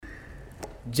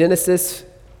Genesis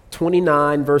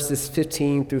 29, verses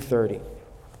 15 through 30.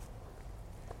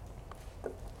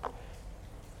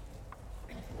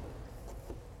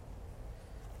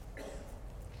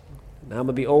 Now, I'm going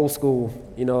to be old school,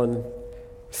 and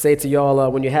say to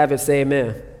y'all, when you have it, say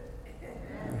amen.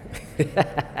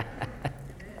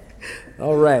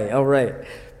 All right.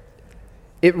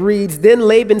 It reads, Then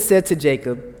Laban said to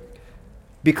Jacob,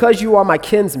 Because you are my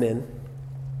kinsman,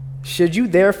 should you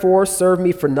therefore serve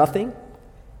me for nothing?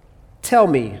 Tell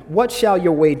me, what shall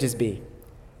your wages be?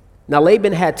 Now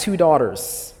Laban had 2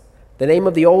 daughters. The name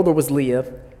of the older was Leah,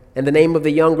 and the name of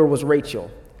the younger was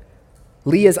Rachel.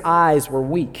 Leah's eyes were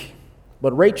weak,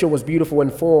 but Rachel was beautiful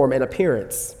in form and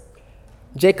appearance.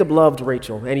 Jacob loved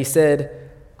Rachel, and he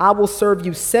said, I will serve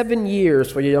you 7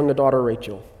 years for your younger daughter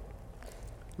Rachel.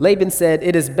 Laban said,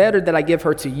 It is better that I give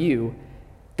her to you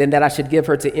than that I should give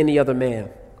her to any other man.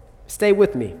 Stay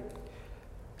with me.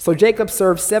 So Jacob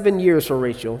served 7 years for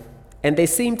Rachel, and they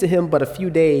seemed to him but a few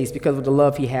days because of the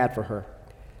love he had for her.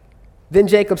 Then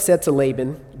Jacob said to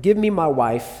Laban, Give me my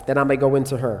wife, that I may go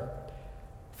into her,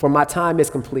 for my time is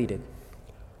completed.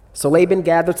 So Laban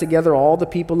gathered together all the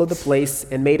people of the place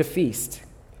and made a feast.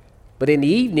 But in the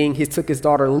evening he took his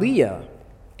daughter Leah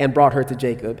and brought her to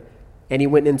Jacob, and he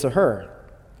went into her.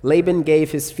 Laban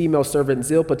gave his female servant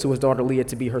Zilpah to his daughter Leah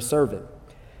to be her servant.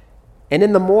 And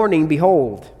in the morning,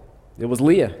 behold, it was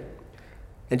Leah.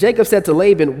 And Jacob said to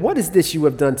Laban, What is this you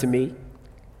have done to me?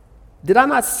 Did I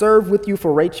not serve with you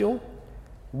for Rachel?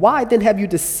 Why then have you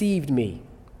deceived me?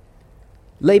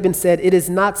 Laban said, It is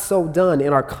not so done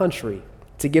in our country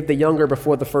to give the younger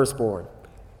before the firstborn.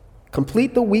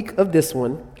 Complete the week of this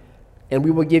one, and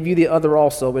we will give you the other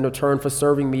also in return for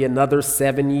serving me another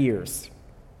 7 years.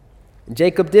 And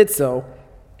Jacob did so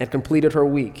and completed her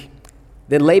week.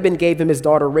 Then Laban gave him his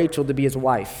daughter Rachel to be his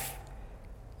wife.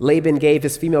 Laban gave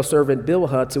his female servant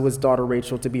Bilhah to his daughter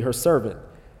Rachel to be her servant.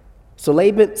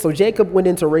 So Jacob went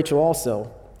into Rachel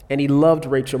also, and he loved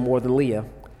Rachel more than Leah,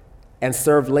 and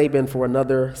served Laban for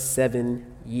another 7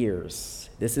 years.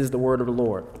 This is the word of the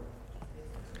Lord.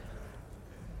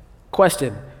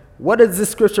 Question: what does this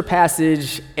scripture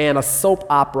passage and a soap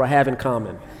opera have in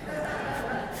common?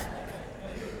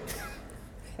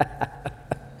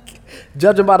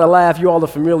 Judging by the laugh, you all are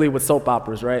familiar with soap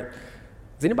operas, right?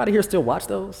 Does anybody here still watch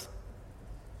those?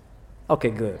 Okay,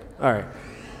 good. All right.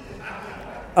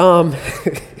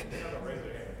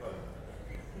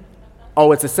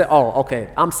 Okay.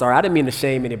 I'm sorry. I didn't mean to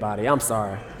shame anybody. I'm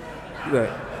sorry.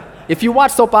 Good. If you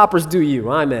watch soap operas, do you?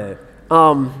 I'm mad.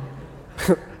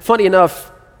 Funny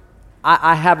enough,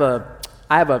 I have a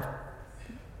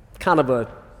kind of a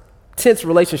tense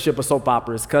relationship with soap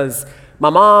operas because my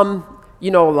mom,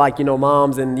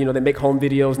 moms and, they make home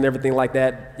videos and everything like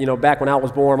that. Back when I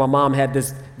was born, my mom had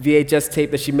this VHS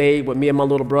tape that she made with me and my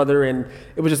little brother, and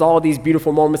it was just all these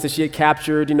beautiful moments that she had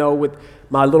captured, with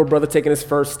my little brother taking his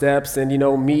first steps and,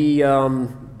 me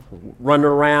running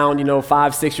around,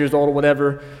 5, 6 years old or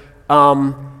whatever.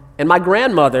 And my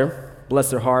grandmother,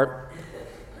 bless her heart,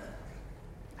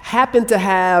 happened to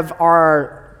have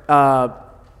our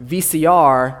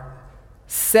VCR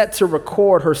set to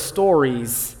record her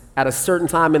stories at a certain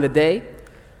time in the day,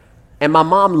 and my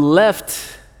mom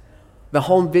left the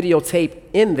home videotape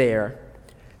in there.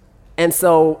 And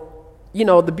so,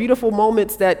 the beautiful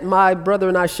moments that my brother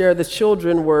and I shared as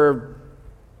children were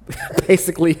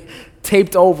basically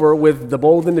taped over with The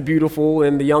Bold and the Beautiful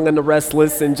and The Young and the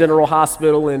Restless and General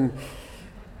Hospital, and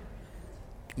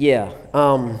yeah,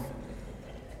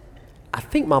 I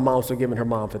think my mom's forgiving her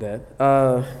mom for that.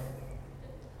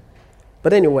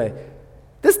 But anyway,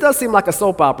 this does seem like a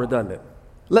soap opera, doesn't it?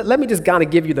 Let me just kind of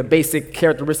give you the basic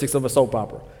characteristics of a soap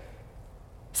opera.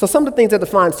 So some of the things that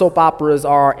define soap operas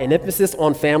are an emphasis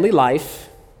on family life,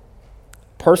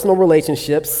 personal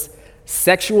relationships,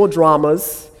 sexual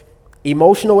dramas,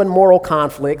 emotional and moral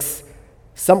conflicts,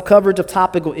 some coverage of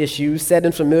topical issues set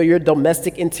in familiar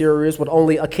domestic interiors with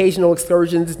only occasional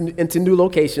excursions into new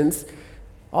locations.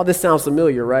 All this sounds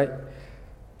familiar, right?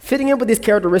 Fitting in with these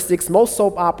characteristics, most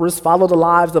soap operas follow the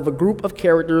lives of a group of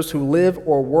characters who live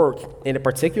or work in a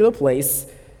particular place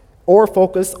or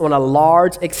focus on a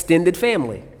large extended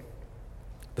family.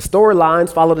 The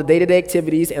storylines follow the day-to-day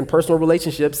activities and personal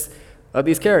relationships of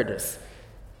these characters.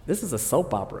 This is a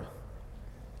soap opera.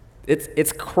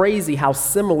 It's crazy how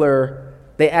similar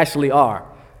they actually are.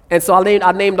 And so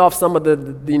I named off some of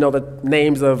the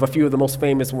names of a few of the most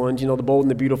famous ones, The Bold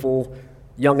and the Beautiful,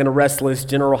 Young and the Restless,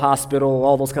 General Hospital,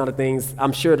 all those kind of things.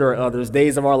 I'm sure there are others.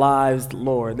 Days of Our Lives,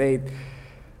 Lord.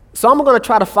 So I'm going to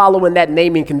try to follow in that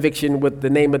naming conviction with the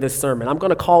name of this sermon. I'm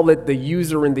going to call it The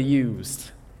User and the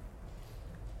Used.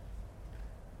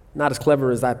 Not as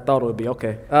clever as I thought it would be.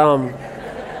 Okay.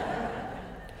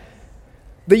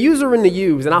 The user and the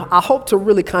use, and I hope to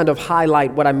really kind of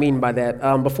highlight what I mean by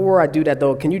that. Before I do that,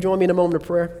 though, can you join me in a moment of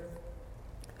prayer?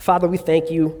 Father, we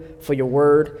thank you for your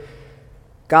word.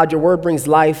 God, your word brings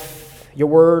life. Your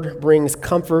word brings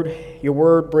comfort. Your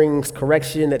word brings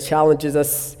correction that challenges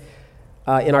us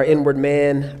in our inward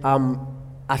man.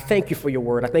 I thank you for your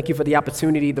word. I thank you for the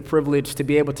opportunity, the privilege to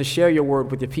be able to share your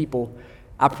word with your people.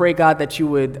 I pray, God, that you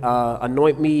would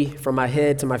anoint me from my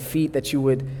head to my feet, that you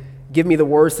would give me the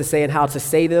words to say and how to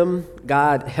say them.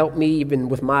 God, help me even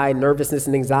with my nervousness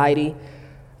and anxiety.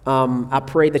 I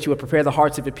pray that you would prepare the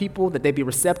hearts of your people, that they be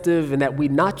receptive, and that we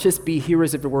not just be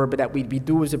hearers of your word, but that we be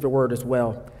doers of your word as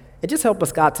well. And just help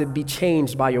us, God, to be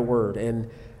changed by your word and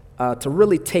to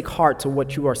really take heart to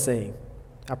what you are saying.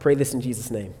 I pray this in Jesus'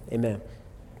 name. Amen.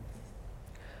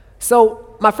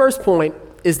 So my first point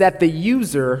is that the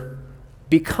user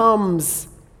becomes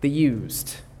the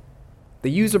used. The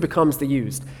user becomes the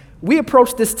used. We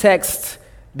approach this text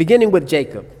beginning with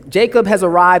Jacob. Jacob has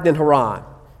arrived in Haran.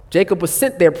 Jacob was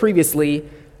sent there previously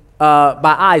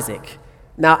by Isaac.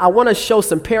 Now, I want to show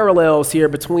some parallels here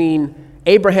between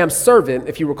Abraham's servant,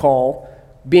 if you recall,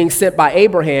 being sent by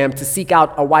Abraham to seek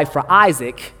out a wife for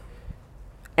Isaac,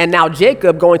 and now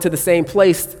Jacob going to the same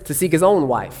place to seek his own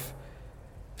wife.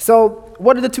 So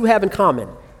what do the two have in common?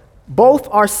 Both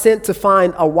are sent to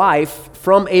find a wife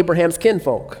from Abraham's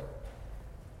kinfolk.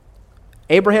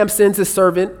 Abraham sends his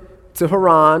servant to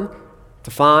Haran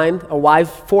to find a wife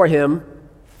for him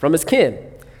from his kin.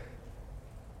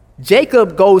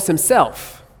 Jacob goes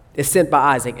himself, is sent by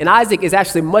Isaac, and Isaac is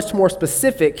actually much more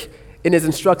specific in his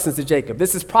instructions to Jacob.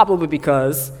 This is probably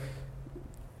because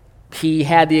he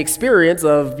had the experience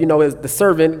of, the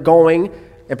servant going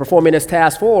and performing his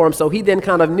task for him, so he then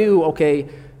kind of knew, okay,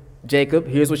 Jacob,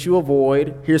 here's what you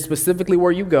avoid, here's specifically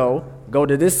where you go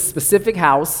to this specific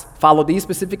house, follow these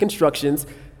specific instructions.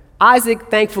 Isaac,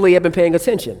 thankfully, had been paying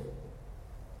attention.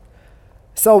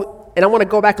 So, and I want to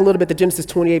go back a little bit to Genesis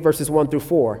 28, verses 1 through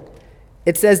 4.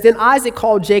 It says, Then Isaac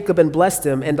called Jacob and blessed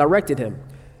him and directed him,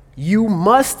 You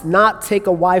must not take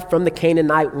a wife from the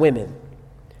Canaanite women.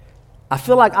 I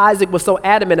feel like Isaac was so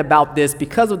adamant about this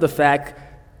because of the fact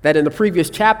that in the previous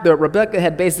chapter, Rebekah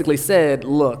had basically said,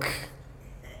 Look,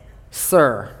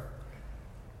 sir,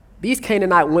 these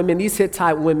Canaanite women, these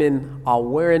Hittite women are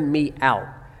wearing me out.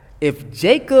 If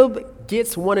Jacob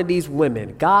gets one of these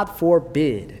women, God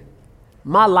forbid,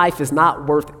 my life is not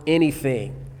worth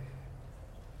anything.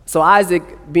 So Isaac,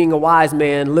 being a wise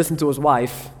man, listened to his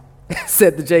wife,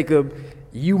 said to Jacob,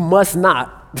 You must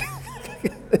not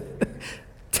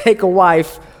take a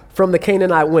wife from the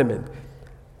Canaanite women.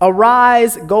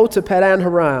 Arise, go to Padan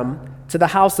Aram, to the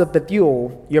house of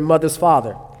Bethuel, your mother's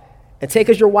father, and take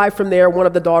as your wife from there one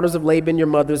of the daughters of Laban, your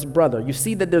mother's brother. You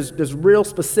see that there's real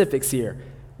specifics here.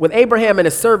 With Abraham and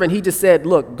his servant, he just said,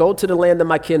 Look, go to the land of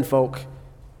my kinfolk.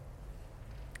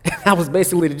 That was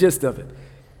basically the gist of it.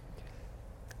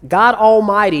 God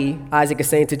Almighty, Isaac is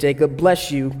saying to Jacob,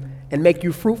 bless you and make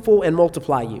you fruitful and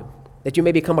multiply you, that you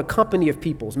may become a company of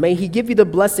peoples. May he give you the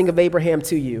blessing of Abraham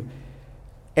to you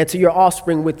and to your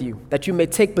offspring with you, that you may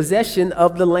take possession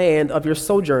of the land of your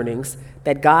sojournings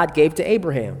that God gave to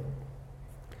Abraham.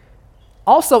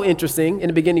 Also interesting, in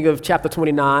the beginning of chapter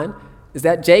 29, is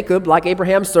that Jacob, like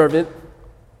Abraham's servant,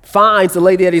 finds the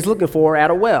lady that he's looking for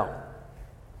at a well.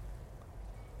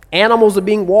 Animals are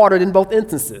being watered in both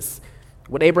instances.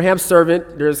 With Abraham's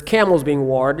servant, there's camels being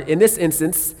watered. In this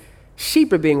instance,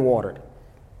 sheep are being watered.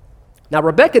 Now,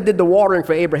 Rebekah did the watering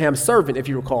for Abraham's servant, if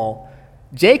you recall.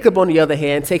 Jacob, on the other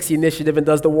hand, takes the initiative and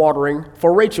does the watering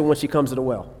for Rachel when she comes to the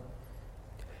well.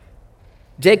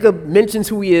 Jacob mentions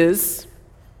who he is,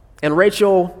 and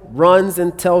Rachel runs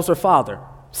and tells her father.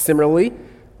 Similarly,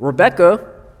 Rebekah,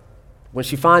 when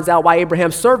she finds out why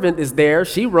Abraham's servant is there,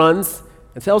 she runs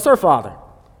and tells her father.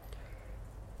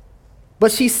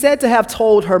 But she's said to have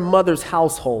told her mother's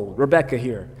household, Rebekah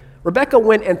here. Rebekah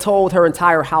went and told her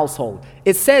entire household.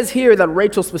 It says here that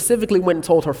Rachel specifically went and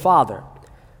told her father.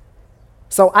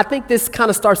 So I think this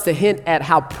kind of starts to hint at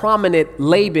how prominent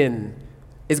Laban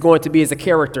is going to be as a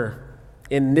character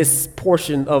in this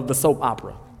portion of the soap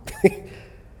opera.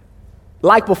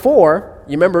 Like before,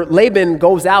 you remember Laban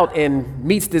goes out and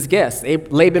meets this guest.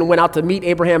 Laban went out to meet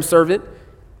Abraham's servant,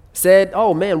 said,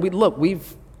 oh man,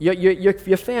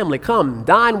 your family, come,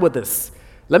 dine with us.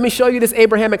 Let me show you this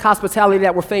Abrahamic hospitality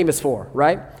that we're famous for,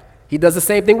 right? He does the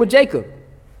same thing with Jacob.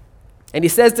 And he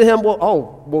says to him,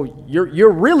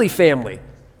 you're really family.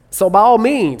 So by all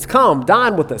means, come,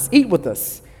 dine with us, eat with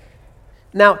us.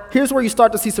 Now, here's where you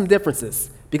start to see some differences.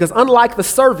 Because unlike the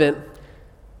servant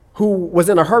who was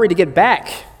in a hurry to get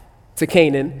back to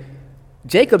Canaan,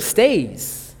 Jacob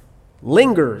stays,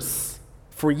 lingers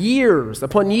for years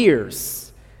upon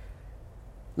years.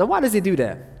 Now, why does he do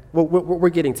that? Well, we're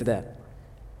getting to that.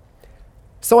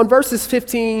 So in verses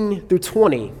 15 through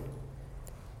 20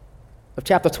 of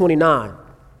chapter 29,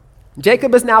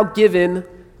 Jacob has now given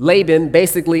Laban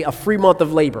basically a free month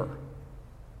of labor.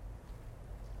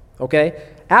 Okay?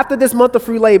 After this month of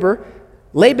free labor,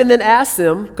 Laban then asks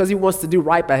him, because he wants to do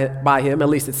right by him, at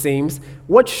least it seems,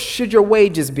 what should your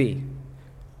wages be?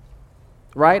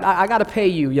 Right? I got to pay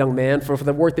you, young man, for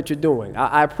the work that you're doing.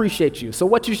 I appreciate you. So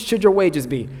what should your wages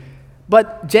be?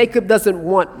 But Jacob doesn't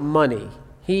want money.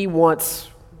 He wants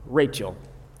Rachel.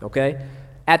 Okay?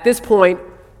 At this point,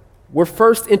 we're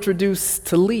first introduced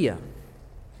to Leah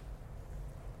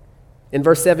in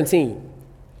verse 17.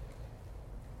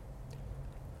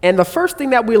 And the first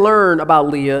thing that we learn about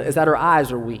Leah is that her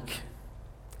eyes are weak.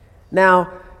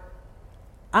 Now,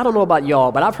 I don't know about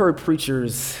y'all, but I've heard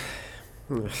preachers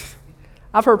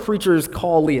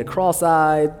call Leah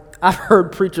cross-eyed. I've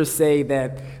heard preachers say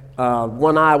that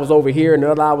one eye was over here and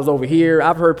the other eye was over here.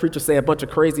 I've heard preachers say a bunch of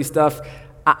crazy stuff.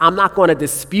 I'm not going to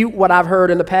dispute what I've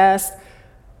heard in the past,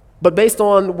 but based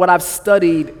on what I've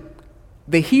studied,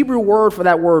 the Hebrew word for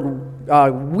that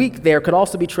word weak there could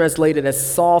also be translated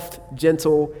as soft,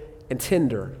 gentle, and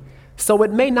tender. So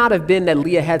it may not have been that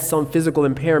Leah had some physical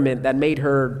impairment that made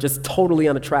her just totally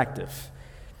unattractive.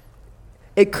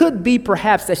 It could be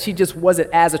perhaps that she just wasn't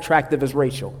as attractive as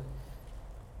Rachel.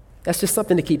 That's just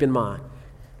something to keep in mind.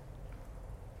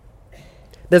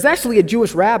 There's actually a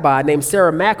Jewish rabbi named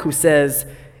Sarah Mack who says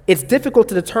it's difficult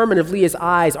to determine if Leah's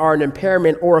eyes are an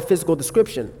impairment or a physical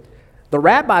description. The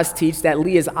rabbis teach that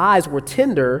Leah's eyes were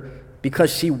tender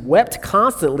because she wept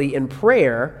constantly in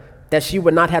prayer that she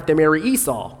would not have to marry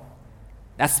Esau.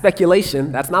 That's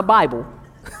speculation. That's not Bible.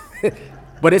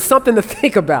 But it's something to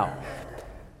think about.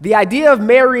 The idea of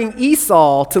marrying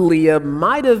Esau to Leah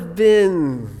might have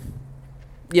been,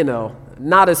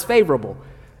 not as favorable.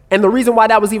 And the reason why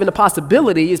that was even a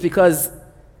possibility is because,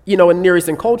 in Near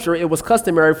Eastern culture, it was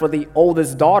customary for the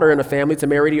oldest daughter in a family to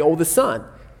marry the oldest son.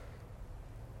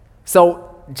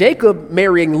 So Jacob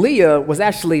marrying Leah was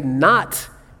actually not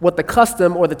what the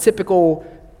custom or the typical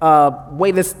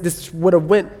way this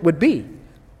would be.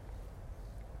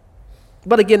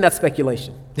 But again, that's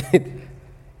speculation.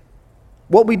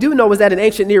 What we do know is that in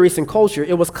ancient Near Eastern culture,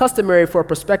 it was customary for a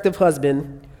prospective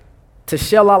husband to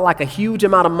shell out like a huge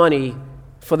amount of money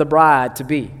for the bride to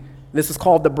be. This is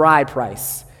called the bride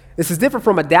price. This is different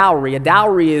from a dowry. A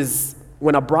dowry is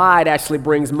when a bride actually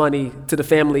brings money to the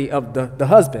family of the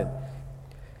husband.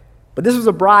 But this was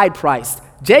a bride price.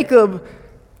 Jacob,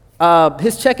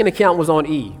 his checking account was on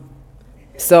E.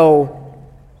 So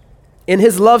in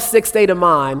his lovesick state of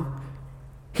mind,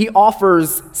 he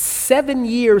offers 7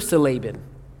 years to Laban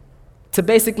to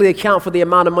basically account for the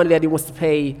amount of money that he wants to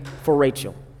pay for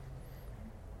Rachel.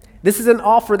 This is an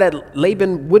offer that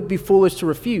Laban would be foolish to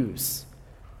refuse.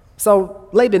 So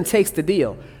Laban takes the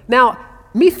deal. Now,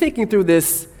 me thinking through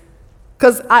this,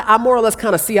 because I more or less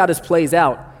kind of see how this plays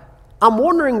out, I'm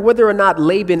wondering whether or not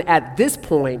Laban at this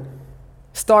point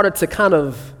started to kind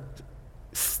of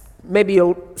maybe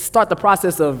start the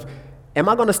process of, am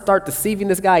I going to start deceiving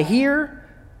this guy here?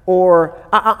 Or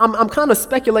I'm kind of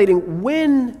speculating,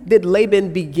 when did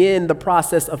Laban begin the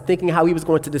process of thinking how he was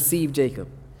going to deceive Jacob?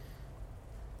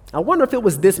 I wonder if it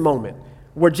was this moment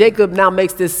where Jacob now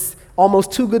makes this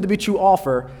almost too good to be true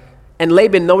offer, and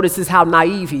Laban notices how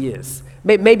naive he is.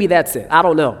 Maybe that's it. I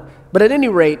don't know. But at any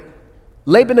rate,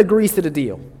 Laban agrees to the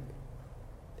deal.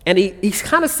 And he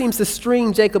kind of seems to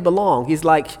string Jacob along. He's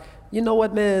like, you know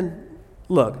what, man?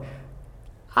 Look,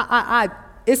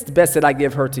 it's best that I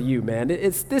give her to you, man.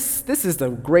 This is a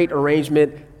great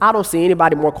arrangement. I don't see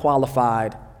anybody more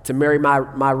qualified to marry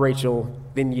my Rachel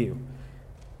than you.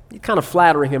 You're kind of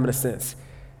flattering him in a sense.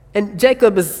 And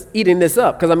Jacob is eating this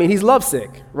up because, he's lovesick,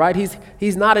 right?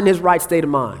 He's not in his right state of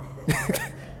mind.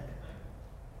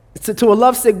 To a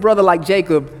lovesick brother like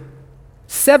Jacob,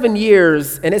 7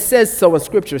 years, and it says so in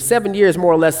Scripture, 7 years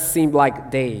more or less seemed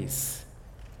like days.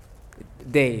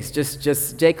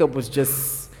 Just Jacob was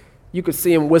just, you could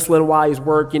see him whistling while he's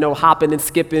work, hopping and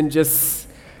skipping, just,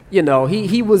 he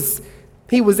was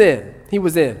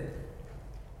in.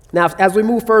 Now, as we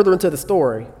move further into the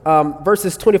story,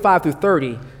 verses 25 through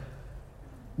 30,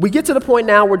 we get to the point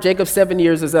now where Jacob's 7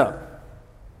 years is up.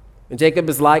 And Jacob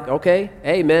is like, okay,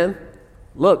 hey, man,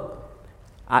 look,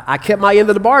 I kept my end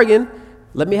of the bargain.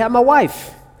 Let me have my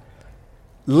wife.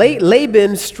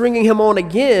 Laban, stringing him on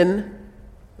again,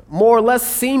 more or less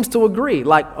seems to agree.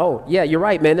 Like, oh, yeah, you're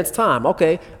right, man, it's time.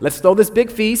 Okay, let's throw this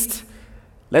big feast.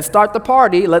 Let's start the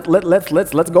party.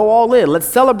 Let's go all in. Let's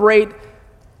celebrate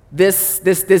this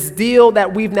deal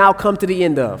that we've now come to the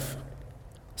end of.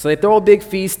 So they throw a big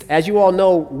feast. As you all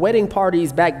know, wedding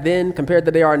parties back then compared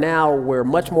to they are now were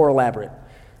much more elaborate.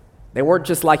 They weren't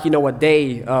just like, a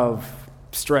day of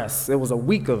stress. It was a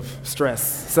week of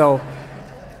stress. So,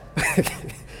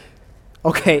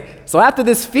 okay, so after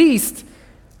this feast,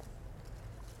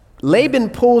 Laban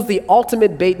pulls the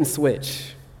ultimate bait and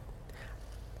switch.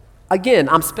 Again,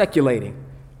 I'm speculating.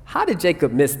 How did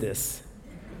Jacob miss this?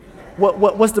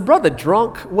 What was the brother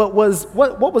drunk? What was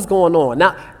going on?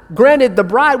 Now, granted, the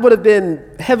bride would have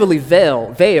been heavily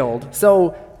veiled,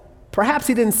 so perhaps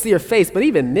he didn't see her face. But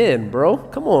even then, bro,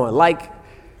 come on, like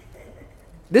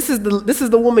this is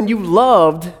the woman you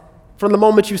loved from the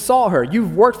moment you saw her.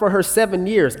 You've worked for her 7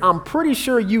 years. I'm pretty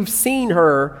sure you've seen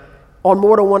her on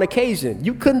more than one occasion.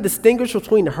 You couldn't distinguish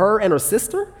between her and her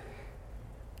sister?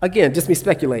 Again, just me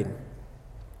speculating.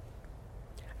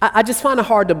 I just find it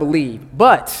hard to believe.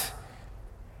 But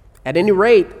at any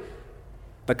rate,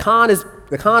 the con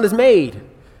is made.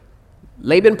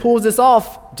 Laban pulls this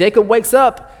off. Jacob wakes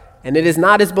up, and it is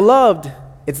not his beloved.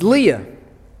 It's Leah.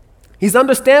 He's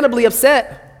understandably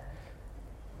upset.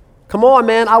 Come on,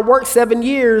 man. I worked 7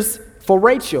 years for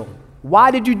Rachel.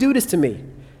 Why did you do this to me?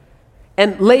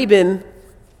 And Laban,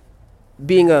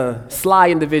 being a sly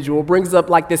individual, brings up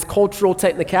like this cultural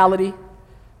technicality.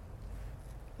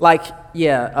 Like,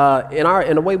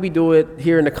 in the way we do it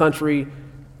here in the country,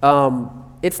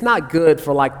 it's not good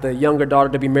for like the younger daughter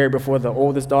to be married before the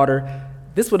oldest daughter.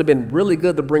 This would have been really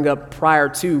good to bring up prior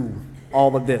to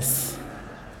all of this.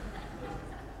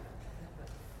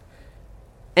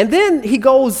 And then he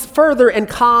goes further and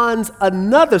cons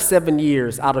another 7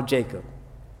 years out of Jacob.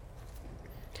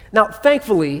 Now,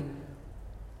 thankfully,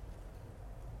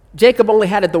 Jacob only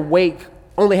had to wait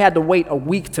a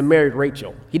week to marry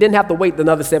Rachel. He didn't have to wait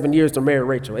another 7 years to marry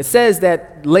Rachel. It says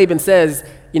that Laban says,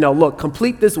 look,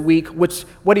 complete this week, which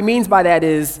what he means by that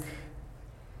is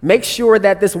make sure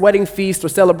that this wedding feast or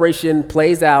celebration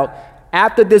plays out.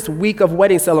 After this week of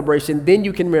wedding celebration, then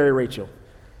you can marry Rachel.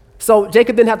 So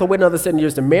Jacob didn't have to wait another 7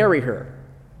 years to marry her,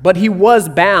 but he was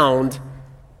bound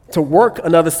to work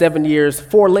another 7 years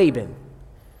for Laban.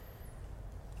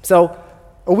 So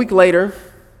a week later,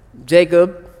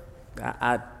 Jacob,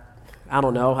 I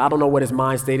don't know. I don't know what his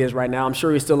mind state is right now. I'm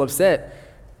sure he's still upset,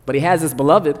 but he has his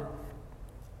beloved,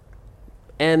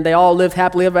 and they all lived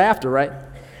happily ever after, right?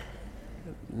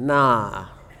 Nah.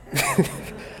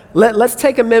 Let's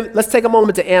take a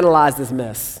moment to analyze this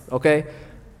mess, okay?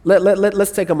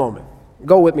 Let's take a moment.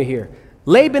 Go with me here.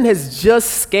 Laban has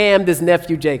just scammed his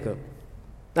nephew Jacob.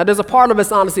 Now, there's a part of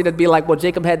us, honestly, that'd be like, well,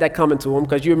 Jacob had that coming to him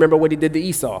because you remember what he did to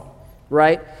Esau,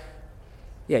 right?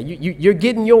 Yeah, you're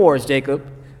getting yours, Jacob.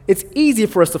 It's easy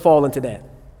for us to fall into that.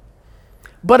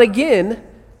 But again,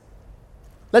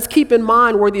 let's keep in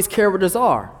mind where these characters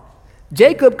are.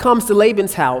 Jacob comes to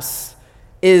Laban's house,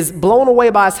 is blown away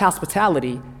by his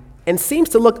hospitality, and seems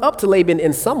to look up to Laban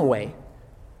in some way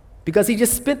because he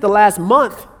just spent the last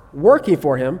month working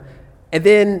for him, and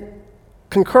then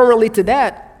concurrently to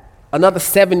that, another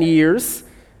 7 years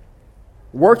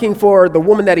working for the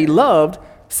woman that he loved.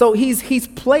 So he's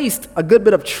placed a good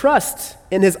bit of trust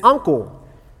in his uncle.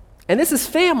 And this is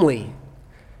family.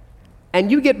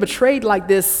 And you get betrayed like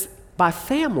this by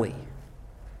family.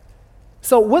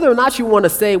 So whether or not you want to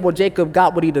say, well, Jacob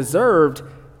got what he deserved,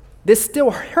 this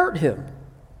still hurt him.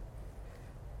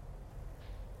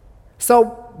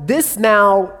 So this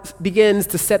now begins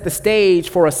to set the stage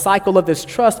for a cycle of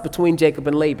distrust between Jacob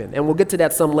and Laban. And we'll get to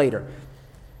that some later.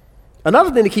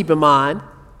 Another thing to keep in mind,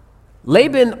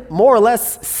 Laban more or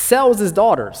less sells his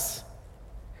daughters.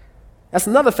 That's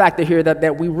another factor here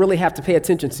that we really have to pay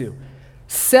attention to.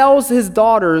 Sells his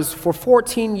daughters for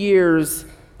 14 years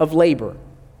of labor.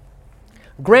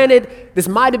 Granted, this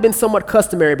might have been somewhat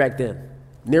customary back then.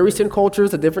 Near Eastern culture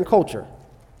is a different culture.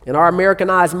 In our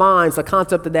Americanized minds, the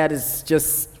concept of that is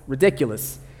just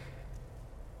ridiculous.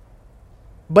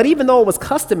 But even though it was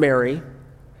customary,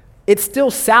 it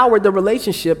still soured the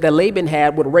relationship that Laban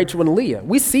had with Rachel and Leah.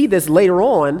 We see this later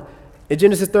on in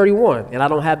Genesis 31, and I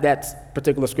don't have that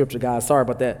particular scripture, guys. Sorry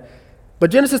about that. But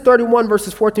Genesis 31,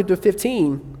 verses 14 to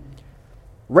 15,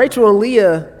 Rachel and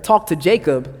Leah talk to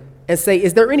Jacob and say,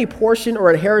 is there any portion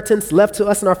or inheritance left to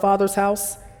us in our father's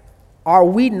house? Are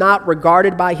we not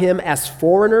regarded by him as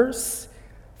foreigners?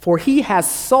 For he has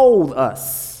sold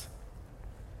us,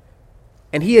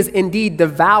 and he has indeed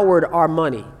devoured our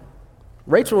money.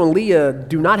 Rachel and Leah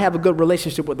do not have a good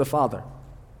relationship with the father.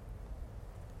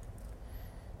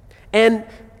 And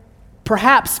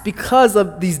perhaps because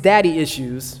of these daddy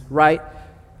issues, right,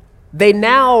 they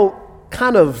now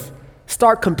kind of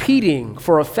start competing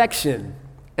for affection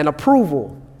and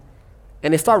approval,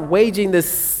 and they start waging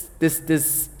this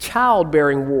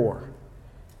childbearing war.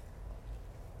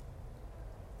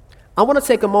 I want to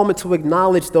take a moment to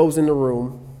acknowledge those in the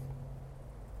room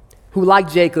who,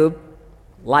 like Jacob,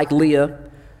 like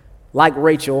Leah, like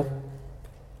Rachel,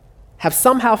 have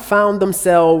somehow found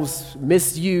themselves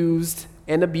misused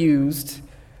and abused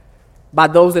by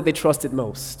those that they trusted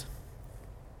most.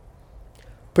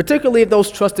 Particularly if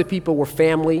those trusted people were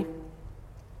family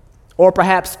or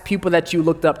perhaps people that you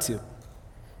looked up to.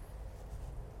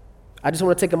 I just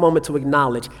want to take a moment to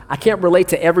acknowledge. I can't relate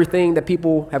to everything that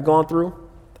people have gone through.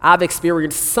 I've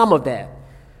experienced some of that.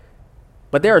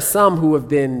 But there are some who have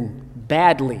been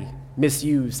badly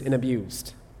misused and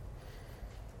abused.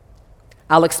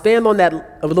 I'll expand on that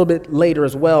a little bit later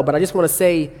as well, but I just want to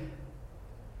say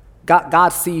God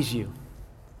sees you.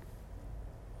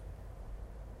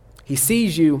 He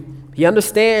sees you. He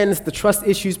understands the trust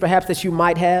issues perhaps that you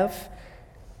might have,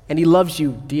 and he loves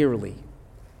you dearly.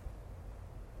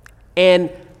 And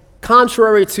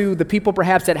contrary to the people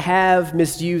perhaps that have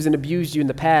misused and abused you in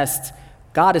the past,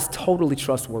 God is totally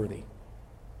trustworthy.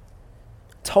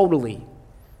 Totally.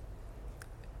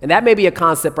 And that may be a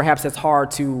concept perhaps that's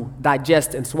hard to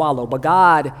digest and swallow, but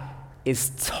God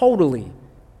is totally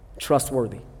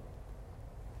trustworthy.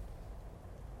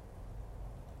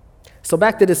 So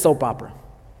back to this soap opera,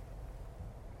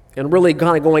 and really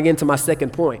kind of going into my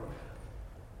second point,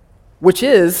 which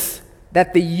is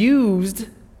that the used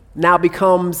now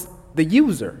becomes the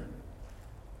user.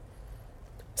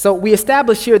 So we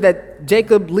established here that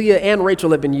Jacob, Leah, and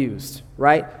Rachel have been used,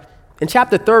 right? In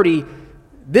chapter 30,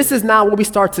 this is now where we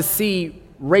start to see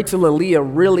Rachel and Leah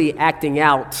really acting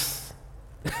out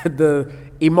the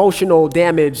emotional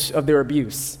damage of their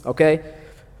abuse, okay?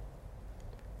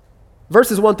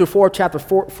 Verses 1 through 4, chapter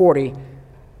 40,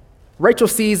 Rachel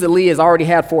sees that Leah has already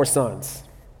had 4 sons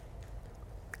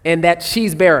and that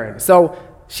she's barren. So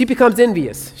she becomes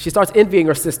envious. She starts envying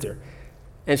her sister.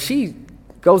 And she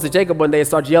goes to Jacob one day and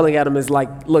starts yelling at him, is like,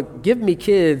 look, give me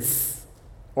kids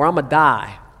or I'm going to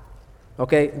die.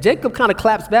 Okay? Jacob kind of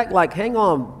claps back like, hang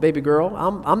on, baby girl,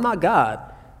 I'm not God.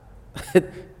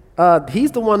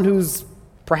 He's the one who's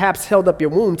perhaps held up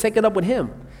your womb. Take it up with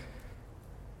him.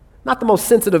 Not the most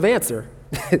sensitive answer.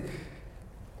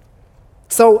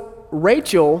 So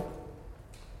Rachel,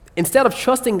 instead of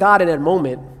trusting God in that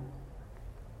moment,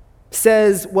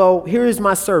 says, well, here is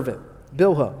my servant,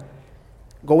 Bilhah.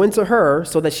 Go into her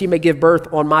so that she may give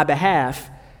birth on my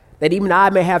behalf, that even I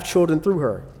may have children through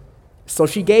her. So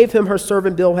she gave him her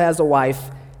servant Bilhah as a wife,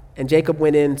 and Jacob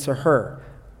went in to her.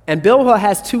 And Bilhah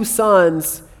has 2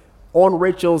 sons on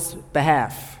Rachel's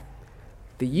behalf.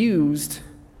 The used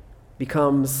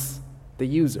becomes the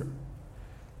user.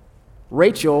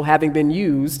 Rachel, having been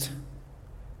used,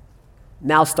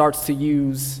 now starts to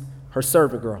use her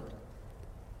servant girl.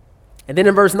 And then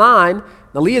in verse 9,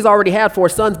 now Leah's already had 4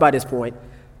 sons by this point,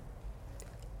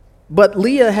 but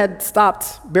Leah had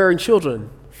stopped bearing children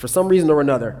for some reason or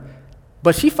another.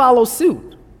 But she follows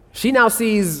suit. She now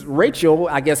sees Rachel,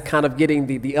 I guess, kind of getting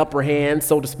the upper hand,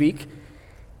 so to speak.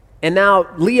 And now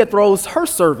Leah throws her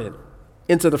servant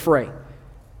into the fray.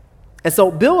 And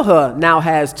so Bilhah now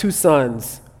has 2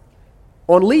 sons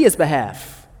on Leah's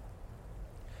behalf.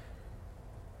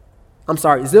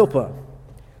 Zilpah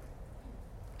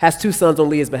has 2 sons on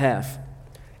Leah's behalf.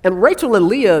 And Rachel and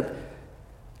Leah,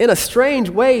 in a strange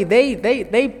way,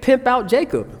 they pimp out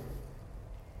Jacob.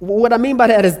 What I mean by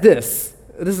that is this.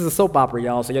 This is a soap opera,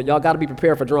 y'all, so y'all got to be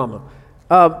prepared for drama.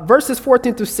 Verses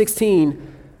 14 through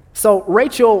 16. So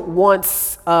Rachel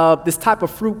wants this type of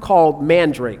fruit called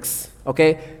mandrakes,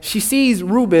 okay? She sees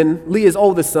Reuben, Leah's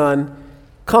oldest son,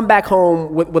 come back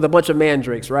home with a bunch of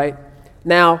mandrakes, right?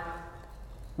 Now,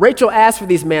 Rachel asked for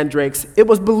these mandrakes. It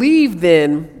was believed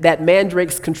then that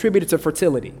mandrakes contributed to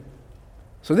fertility.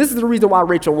 So this is the reason why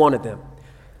Rachel wanted them.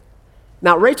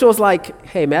 Now, Rachel's like,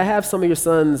 hey, may I have some of your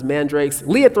son's mandrakes?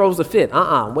 Leah throws a fit.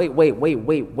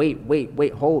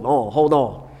 Wait, hold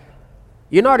on.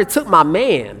 You already took my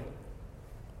man.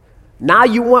 Now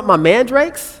you want my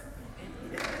mandrakes?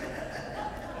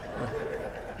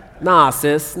 Nah,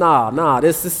 sis, nah,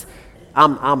 this is,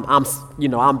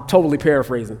 I'm totally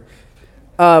paraphrasing.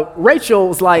 Rachel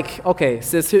was like, okay,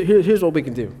 sis, here's what we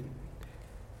can do.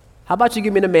 How about you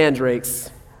give me the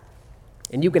mandrakes,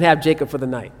 and you can have Jacob for the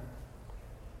night?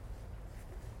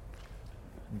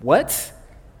 What?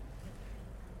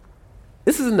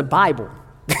 This is in the Bible.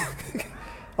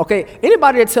 Okay,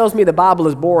 anybody that tells me the Bible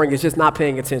is boring is just not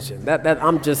paying attention.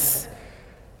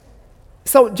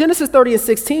 So Genesis 30 and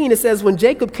 16, it says, when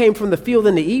Jacob came from the field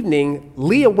in the evening,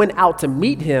 Leah went out to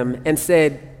meet him and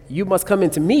said, you must come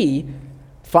into me,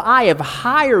 for I have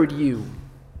hired you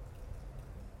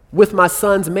with my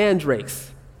son's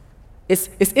mandrakes. It's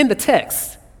in the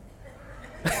text.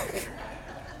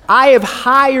 I have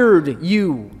hired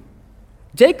you.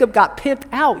 Jacob got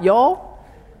pimped out, y'all.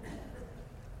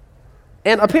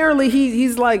 And apparently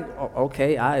he's like,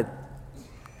 okay,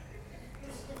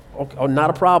 not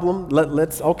a problem.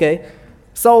 Let's okay.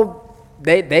 So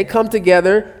they come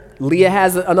together. Leah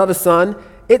has another son.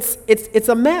 It's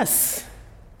a mess.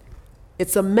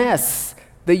 It's a mess.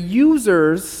 The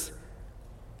users,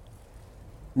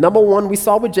 number one, we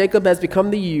saw with Jacob has become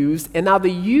the used, and now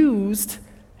the used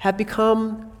have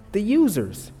become the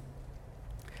users.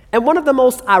 And one of the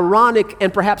most ironic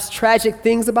and perhaps tragic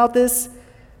things about this,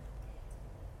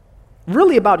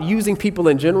 really about using people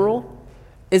in general,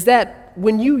 is that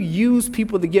when you use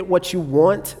people to get what you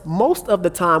want, most of the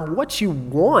time what you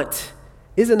want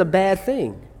isn't a bad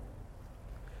thing.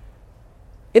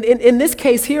 In this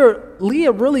case here,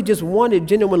 Leah really just wanted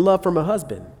genuine love from her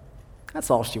husband. That's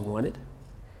all she wanted.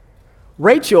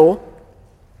 Rachel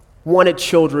wanted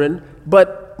children,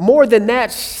 but more than that,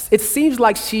 it seems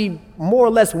like she more or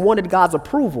less wanted God's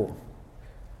approval.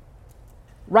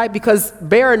 Right? Because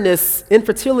barrenness,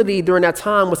 infertility during that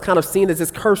time was kind of seen as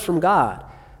this curse from God.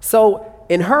 So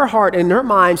in her heart, in her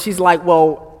mind, she's like,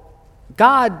 well,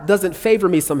 God doesn't favor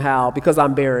me somehow because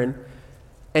I'm barren,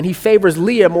 and he favors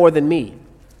Leah more than me.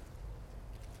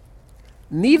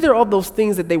 Neither of those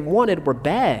things that they wanted were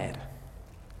bad,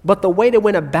 but the way they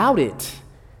went about it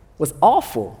was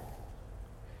awful.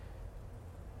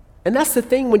 And that's the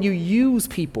thing when you use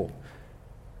people.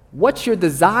 What you're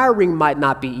desiring might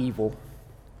not be evil,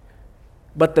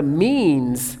 but the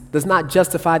means does not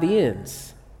justify the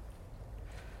ends.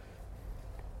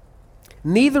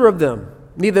 Neither of them,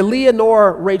 neither Leah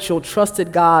nor Rachel,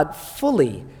 trusted God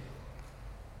fully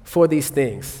for these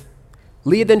things.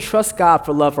 Leah didn't trust God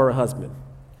for love for her husband.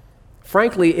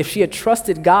 Frankly, if she had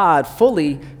trusted God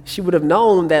fully, she would have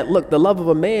known that, look, the love of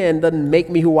a man doesn't make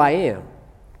me who I am.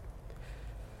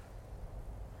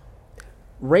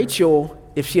 Rachel,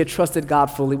 if she had trusted God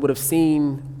fully, would have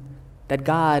seen that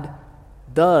God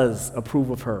does approve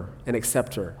of her and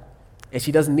accept her, and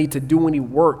she doesn't need to do any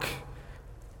work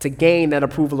to gain that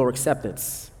approval or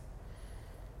acceptance.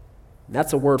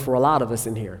 That's a word for a lot of us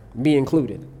in here, me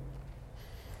included.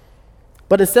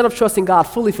 But instead of trusting God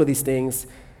fully for these things,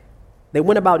 they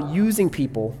went about using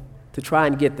people to try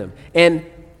and get them. And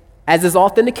as is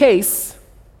often the case,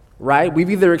 right, we've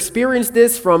either experienced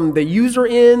this from the user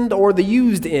end or the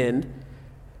used end.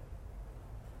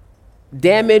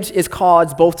 Damage is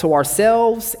caused both to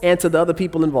ourselves and to the other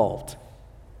people involved.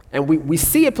 And we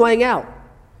see it playing out.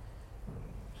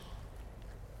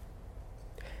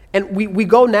 And we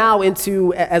go now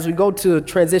into, as we go to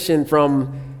transition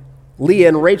from Leah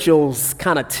and Rachel's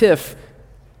kind of tiff,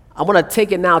 I want to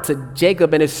take it now to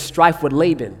Jacob and his strife with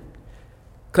Laban.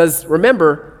 Because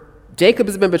remember, Jacob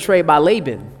has been betrayed by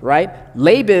Laban, right?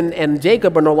 Laban and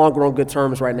Jacob are no longer on good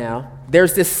terms right now.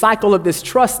 There's this cycle of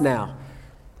distrust now.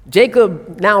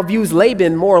 Jacob now views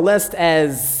Laban more or less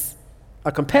as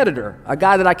a competitor, a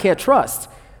guy that I can't trust.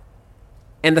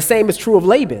 And the same is true of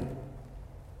Laban.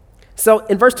 So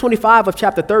in verse 25 of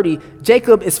chapter 30,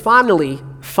 Jacob is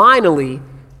finally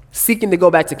seeking to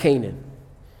go back to Canaan.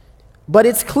 But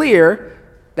it's clear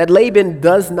that Laban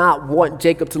does not want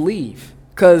Jacob to leave.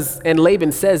 And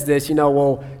Laban says this,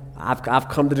 well, I've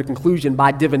come to the conclusion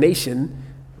by divination,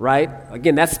 right?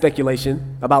 Again, that's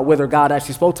speculation about whether God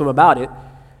actually spoke to him about it.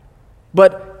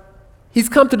 But he's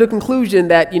come to the conclusion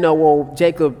that, well,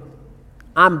 Jacob,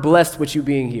 I'm blessed with you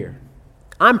being here.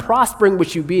 I'm prospering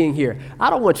with you being here.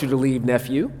 I don't want you to leave,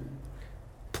 nephew.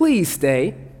 Please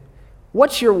stay.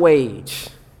 What's your wage?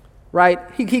 Right?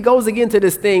 He goes again to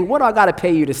this thing, what do I got to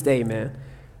pay you to stay, man?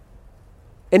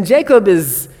 And Jacob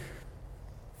is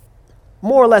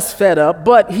more or less fed up,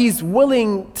 but he's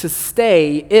willing to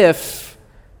stay if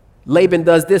Laban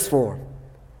does this for him.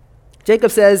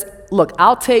 Jacob says, look,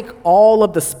 I'll take all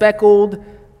of the speckled,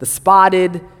 the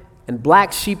spotted, and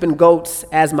black sheep and goats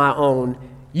as my own.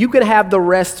 You can have the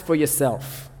rest for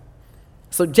yourself.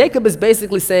 So Jacob is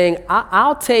basically saying,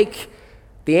 I'll take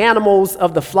the animals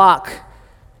of the flock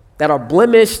that are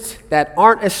blemished, that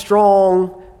aren't as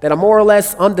strong, that are more or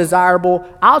less undesirable.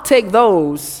 I'll take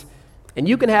those, and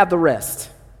you can have the rest.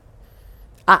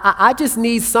 I just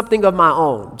need something of my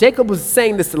own. Jacob was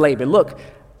saying this to Laban. Look,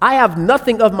 I have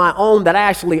nothing of my own that I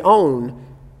actually own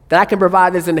that I can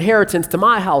provide as inheritance to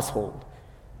my household.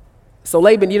 So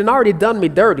Laban, you done already done me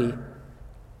dirty.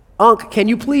 Unc, can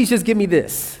you please just give me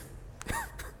this?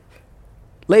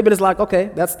 Laban is like, okay,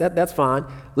 that's fine.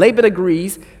 Laban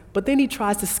agrees, but then he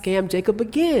tries to scam Jacob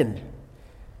again.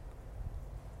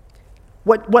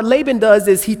 What Laban does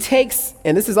is he takes,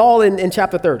 and this is all in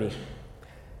chapter 30,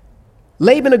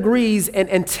 Laban agrees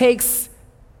and takes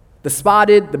the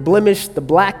spotted, the blemished, the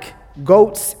black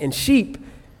goats and sheep,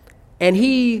 and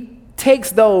he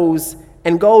takes those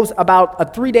and goes about a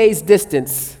 3 days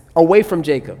distance away from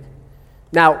Jacob.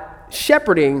 Now,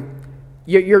 shepherding,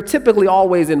 you're typically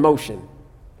always in motion,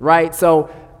 right?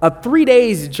 So a 3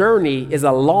 days journey is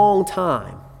a long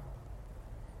time.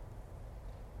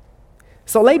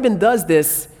 So Laban does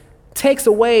this, takes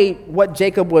away what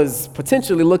Jacob was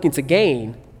potentially looking to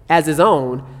gain as his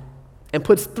own, and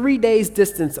puts 3 days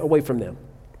distance away from them.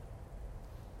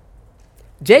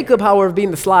 Jacob, however,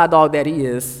 being the sly dog that he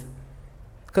is,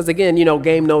 because again,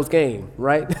 game knows game,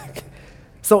 right?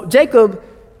 So Jacob,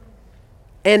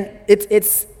 and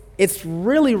it's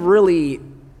really, really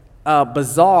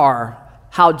bizarre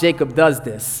how Jacob does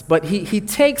this, but he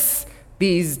takes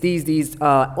these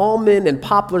almond and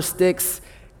poplar sticks,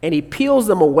 and he peels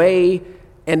them away,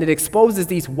 and it exposes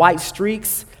these white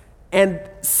streaks. And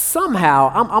somehow,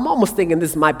 I'm almost thinking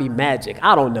this might be magic.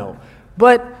 I don't know,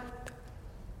 but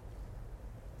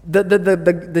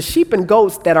the sheep and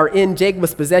goats that are in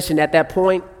Jacob's possession at that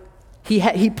point,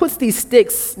 he puts these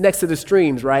sticks next to the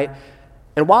streams, right?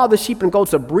 And while the sheep and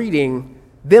goats are breeding,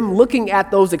 them looking at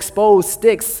those exposed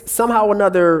sticks somehow or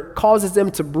another causes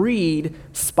them to breed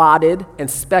spotted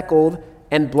and speckled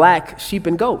and black sheep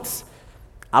and goats.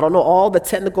 I don't know all the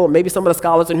technical, maybe some of the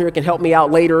scholars in here can help me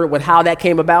out later with how that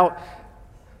came about.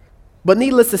 But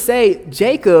needless to say,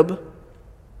 Jacob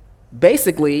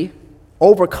basically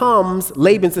overcomes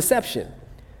Laban's deception.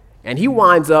 And he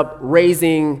winds up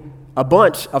raising a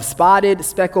bunch of spotted,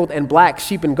 speckled, and black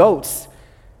sheep and goats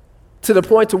to the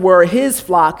point to where his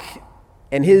flock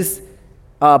and his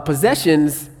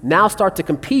possessions now start to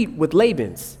compete with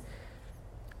Laban's.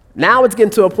 Now it's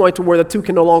getting to a point to where the two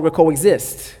can no longer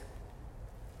coexist.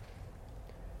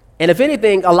 And if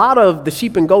anything, a lot of the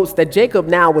sheep and goats that Jacob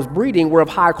now was breeding were of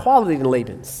higher quality than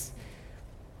Laban's.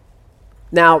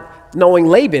 Now, knowing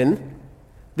Laban,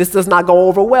 this does not go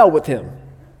over well with him.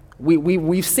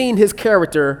 We've seen his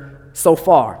character so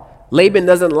far. Laban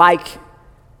doesn't like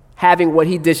having what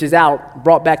he dishes out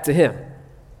brought back to him.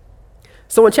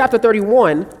 So in chapter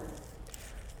 31,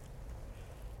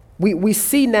 we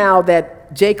see now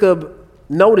that Jacob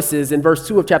notices in verse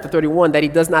 2 of chapter 31 that he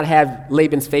does not have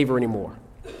Laban's favor anymore.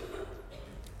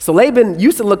 So Laban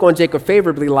used to look on Jacob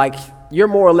favorably, like, you're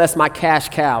more or less my cash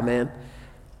cow, man.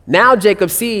 Now Jacob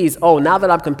sees, oh, now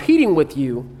that I'm competing with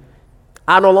you,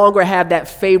 I no longer have that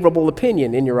favorable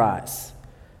opinion in your eyes.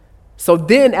 So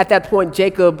then at that point,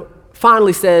 Jacob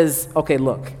finally says, okay,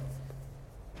 look,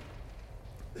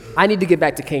 I need to get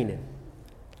back to Canaan.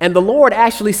 And the Lord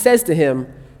actually says to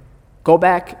him, go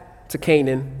back to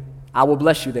Canaan. I will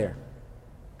bless you there.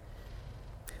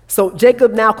 So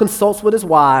Jacob now consults with his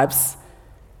wives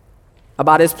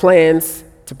about his plans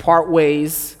to part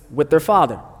ways with their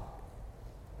father.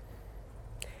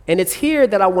 And it's here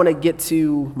that I want to get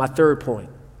to my third point,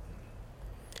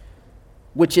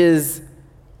 which is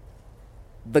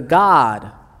the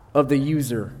God of the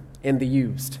user and the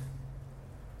used.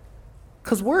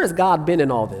 Because where has God been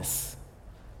in all this?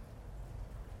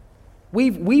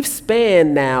 We've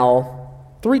spanned now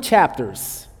 3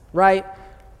 chapters, right?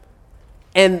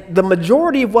 And the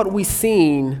majority of what we've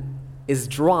seen is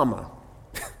drama.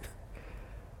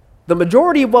 The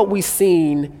majority of what we've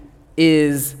seen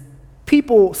is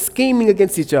people scheming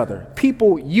against each other,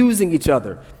 people using each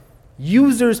other,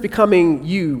 users becoming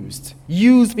used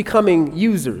becoming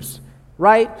users,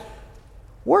 right?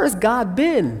 Where has God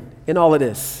been in all of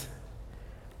this?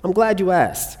 I'm glad you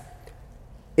asked.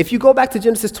 If you go back to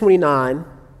Genesis 29,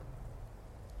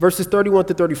 verses 31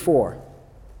 to 34,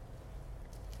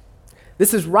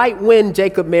 this is right when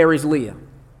Jacob marries Leah.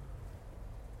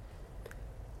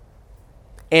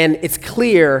 And it's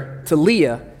clear to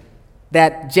Leah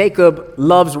that Jacob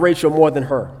loves Rachel more than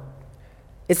her.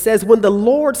 It says, when the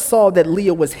Lord saw that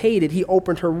Leah was hated, he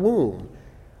opened her womb.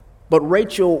 But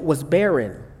Rachel was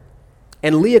barren.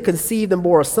 And Leah conceived and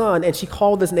bore a son, and she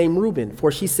called his name Reuben.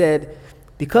 For she said,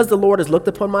 because the Lord has looked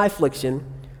upon my affliction,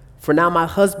 for now my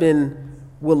husband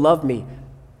will love me.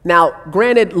 Now,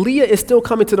 granted, Leah is still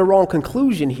coming to the wrong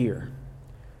conclusion here.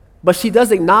 But she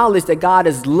does acknowledge that God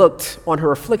has looked on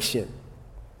her affliction.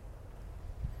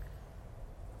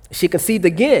 She conceived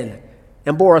again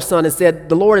and bore a son and said,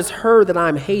 the Lord has heard that I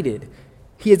am hated.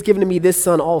 He has given to me this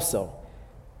son also.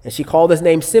 And she called his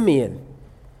name Simeon.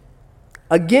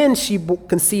 Again, she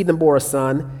conceived and bore a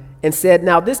son and said,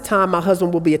 now this time my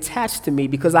husband will be attached to me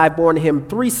because I have borne him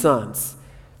 3 sons.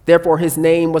 Therefore his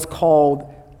name was called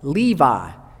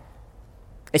Levi.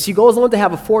 And she goes on to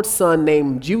have a 4th son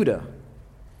named Judah.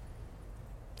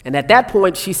 And at that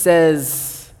point, she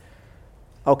says,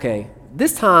 okay,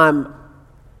 this time,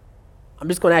 I'm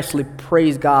just going to actually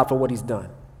praise God for what he's done.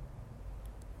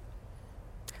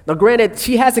 Now, granted,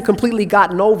 she hasn't completely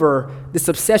gotten over this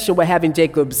obsession with having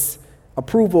Jacob's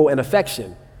approval and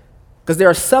affection, because there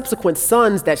are subsequent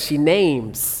sons that she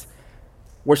names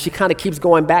where she kind of keeps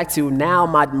going back to, now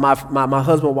my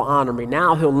husband will honor me.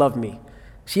 Now he'll love me.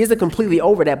 She isn't completely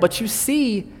over that, but you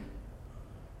see,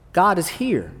 God is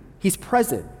here. He's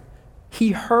present.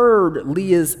 He heard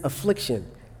Leah's affliction.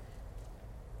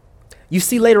 You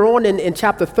see later on in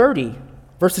chapter 30,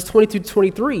 verses 22 to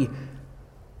 23,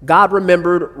 God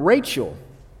remembered Rachel.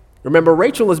 Remember,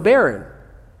 Rachel is barren,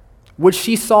 which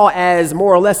she saw as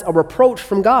more or less a reproach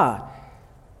from God.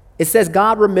 It says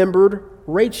God remembered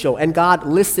Rachel, and God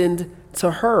listened to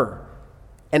her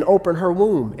and opened her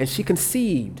womb, and she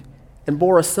conceived and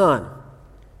bore a son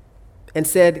and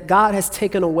said, God has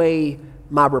taken away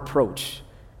my reproach.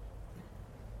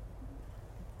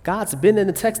 God's been in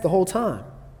the text the whole time.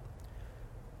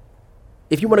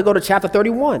 If you want to go to chapter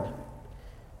 31,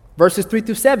 verses 3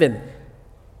 through 7,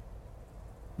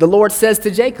 the Lord says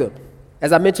to Jacob,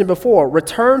 as I mentioned before,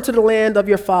 return to the land of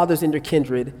your fathers and your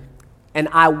kindred, and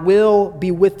I will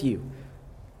be with you.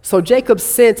 So Jacob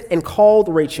sent and called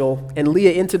Rachel and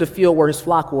Leah into the field where his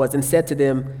flock was and said to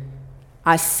them,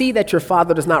 I see that your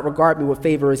father does not regard me with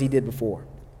favor as he did before,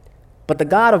 but the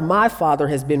God of my father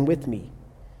has been with me.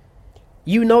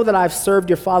 You know that I've served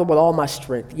your father with all my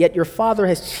strength, yet your father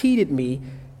has cheated me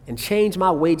and changed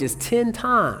my wages 10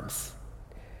 times.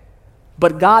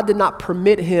 But God did not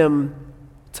permit him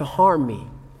to harm me.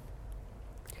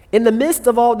 In the midst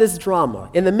of all this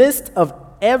drama, in the midst of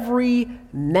every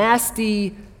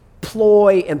nasty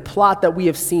ploy and plot that we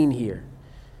have seen here,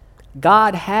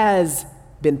 God has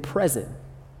been present.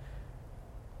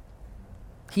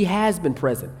 He has been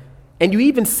present. And you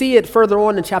even see it further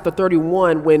on in chapter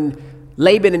 31 when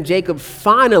Laban and Jacob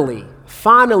finally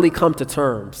come to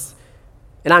terms.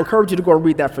 And I encourage you to go and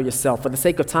read that for yourself. For the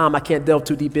sake of time, I can't delve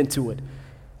too deep into it.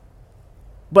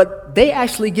 But they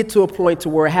actually get to a point to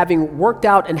where, having worked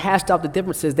out and hashed out the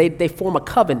differences, they form a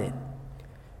covenant.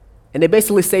 And they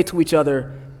basically say to each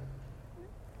other,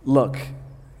 look,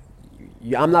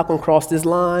 I'm not going to cross this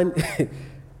line.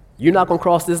 You're not going to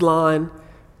cross this line.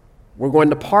 We're going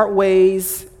to part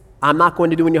ways. I'm not going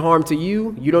to do any harm to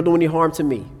you. You don't do any harm to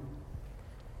me.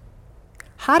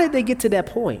 How did they get to that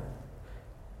point?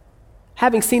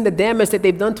 Having seen the damage that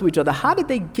they've done to each other, how did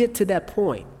they get to that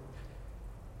point?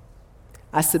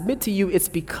 I submit to you, it's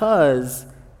because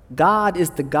God is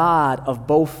the God of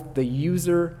both the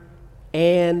user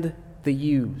and the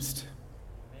used.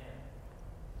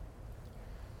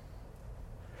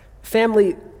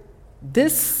 Family,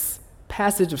 this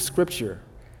passage of Scripture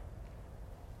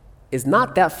is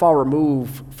not that far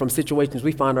removed from situations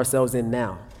we find ourselves in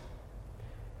now.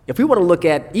 If we want to look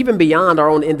at even beyond our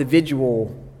own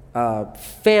individual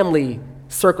family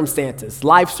circumstances,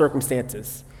 life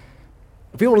circumstances,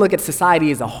 if we want to look at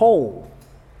society as a whole,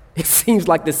 it seems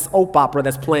like this soap opera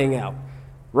that's playing out,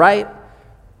 right?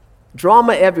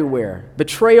 Drama everywhere,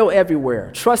 betrayal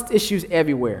everywhere, trust issues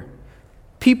everywhere,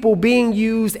 people being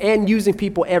used and using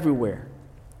people everywhere.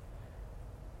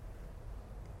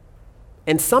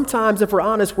 And sometimes, if we're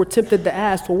honest, we're tempted to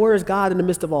ask, well, where is God in the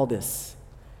midst of all this?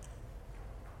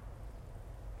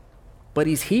 But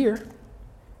he's here.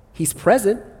 He's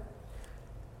present.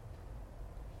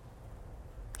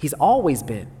 He's always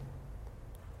been.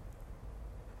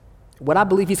 What I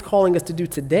believe he's calling us to do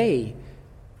today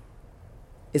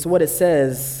is what it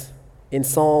says in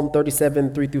Psalm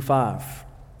 37, 3 through 5.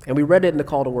 And we read it in the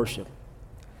call to worship.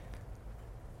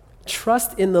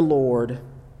 Trust in the Lord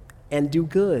and do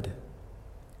good.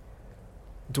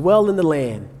 Dwell in the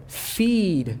land,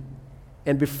 feed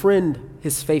and befriend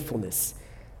his faithfulness.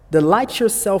 Delight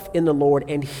yourself in the Lord,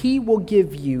 and he will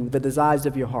give you the desires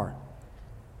of your heart.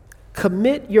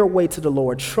 Commit your way to the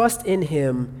Lord, trust in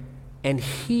him, and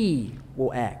he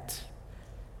will act.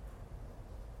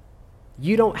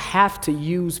 You don't have to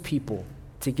use people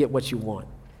to get what you want.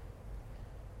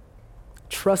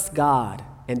 Trust God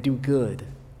and do good.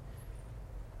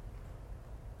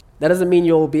 That doesn't mean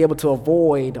you'll be able to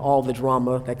avoid all the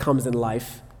drama that comes in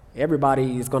life.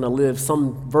 Everybody is going to live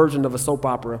some version of a soap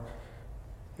opera.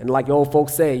 And like the old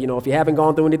folks say, if you haven't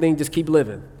gone through anything, just keep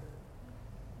living.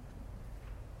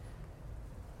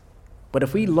 But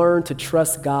if we learn to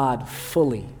trust God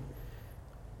fully,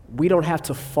 we don't have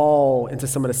to fall into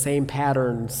some of the same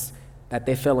patterns that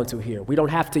they fell into here. We don't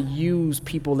have to use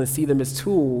people and see them as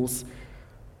tools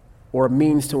or a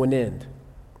means to an end.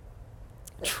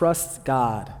 Trust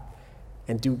God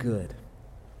and do good.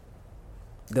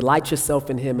 Delight yourself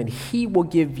in him, and he will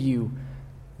give you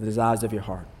the desires of your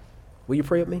heart. Will you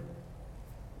pray with me?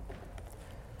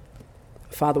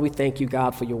 Father, we thank you,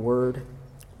 God, for your word.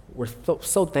 We're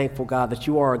so thankful, God, that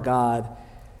you are a God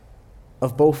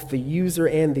of both the user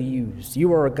and the used.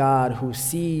 You are a God who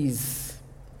sees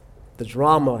the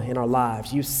drama in our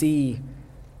lives. You see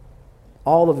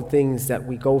all of the things that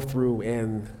we go through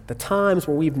and the times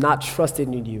where we've not trusted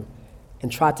in you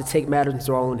and tried to take matters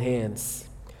into our own hands.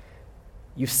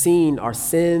 You've seen our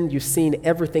sin. You've seen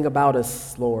everything about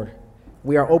us, Lord.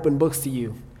 We are open books to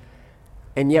you.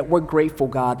 And yet we're grateful,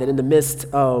 God, that in the midst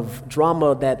of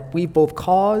drama that we've both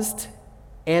caused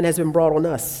and has been brought on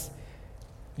us,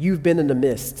 you've been in the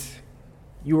midst.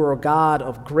 You are a God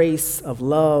of grace, of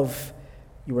love.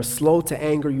 You are slow to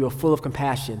anger. You are full of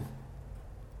compassion.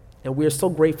 And we are so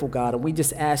grateful, God, and we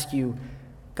just ask you,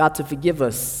 God, to forgive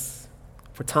us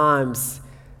for times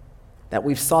that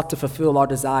we've sought to fulfill our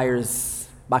desires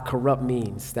by corrupt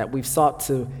means, that we've sought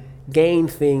to gain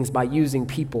things by using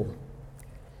people.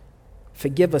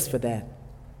 Forgive us for that.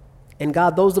 And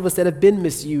God, those of us that have been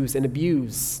misused and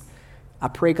abused, I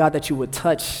pray, God, that you would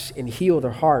touch and heal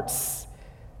their hearts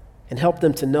and help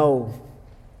them to know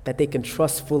that they can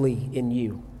trust fully in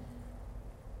you.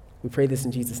 We pray this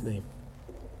in Jesus' name.